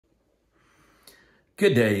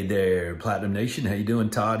Good day there, Platinum Nation. How you doing?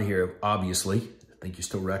 Todd here, obviously. I think you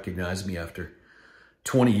still recognize me after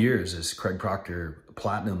 20 years as Craig Proctor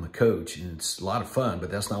Platinum coach. And it's a lot of fun, but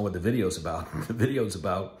that's not what the video's about. The video's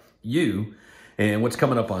about you and what's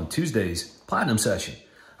coming up on Tuesday's Platinum session.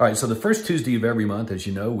 All right, so the first Tuesday of every month, as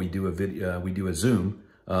you know, we do a Zoom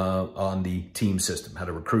on the team system, how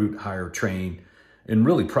to recruit, hire, train, and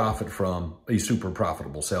really profit from a super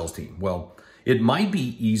profitable sales team. Well, it might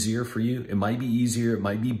be easier for you. It might be easier. It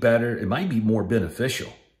might be better. It might be more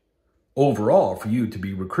beneficial overall for you to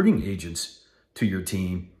be recruiting agents to your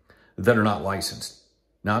team that are not licensed.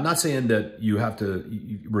 Now, I'm not saying that you have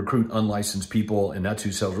to recruit unlicensed people and that's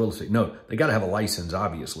who sells real estate. No, they got to have a license,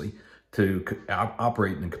 obviously, to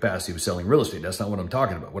operate in the capacity of selling real estate. That's not what I'm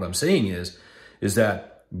talking about. What I'm saying is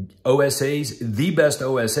that OSAs, the best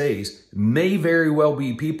OSAs, may very well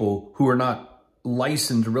be people who are not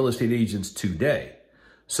licensed real estate agents today.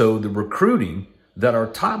 So the recruiting that our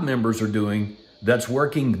top members are doing that's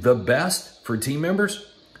working the best for team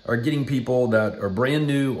members are getting people that are brand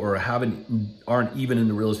new or aren't even in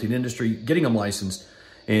the real estate industry, getting them licensed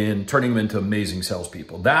and turning them into amazing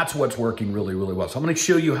salespeople. That's what's working really, really well. So I'm going to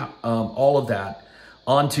show you how, all of that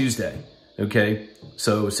on Tuesday. Okay.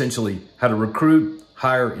 So essentially how to recruit,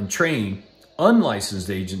 hire, and train unlicensed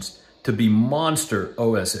agents to be monster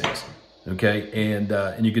OSAs. Okay,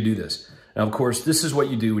 and you could do this. Now, of course, this is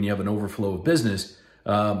what you do when you have an overflow of business,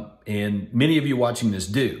 and many of you watching this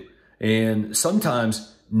do. And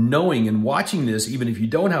sometimes knowing and watching this, even if you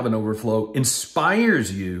don't have an overflow,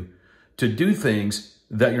 inspires you to do things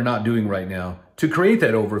that you're not doing right now to create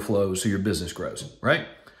that overflow so your business grows, right?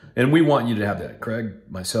 And we want you to have that. Craig,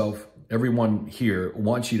 myself, everyone here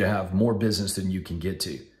wants you to have more business than you can get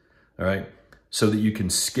to, all right? So that you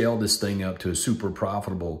can scale this thing up to a super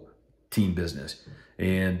profitable team business.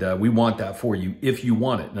 And we want that for you if you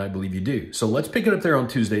want it, and I believe you do. So let's pick it up there on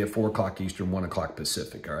Tuesday at 4 o'clock Eastern, 1 o'clock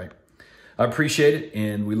Pacific, all right? I appreciate it,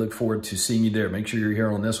 and we look forward to seeing you there. Make sure you're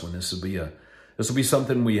here on this one. This will be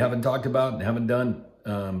something we haven't talked about and haven't done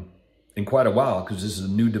in quite a while, because this is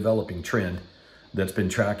a new developing trend that's been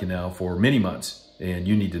tracking now for many months, and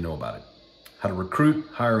you need to know about it. How to recruit,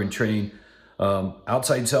 hire, and train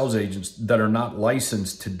outside sales agents that are not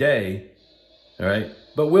licensed today, all right,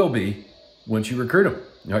 but will be once you recruit them.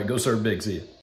 All right, go serve big. See you.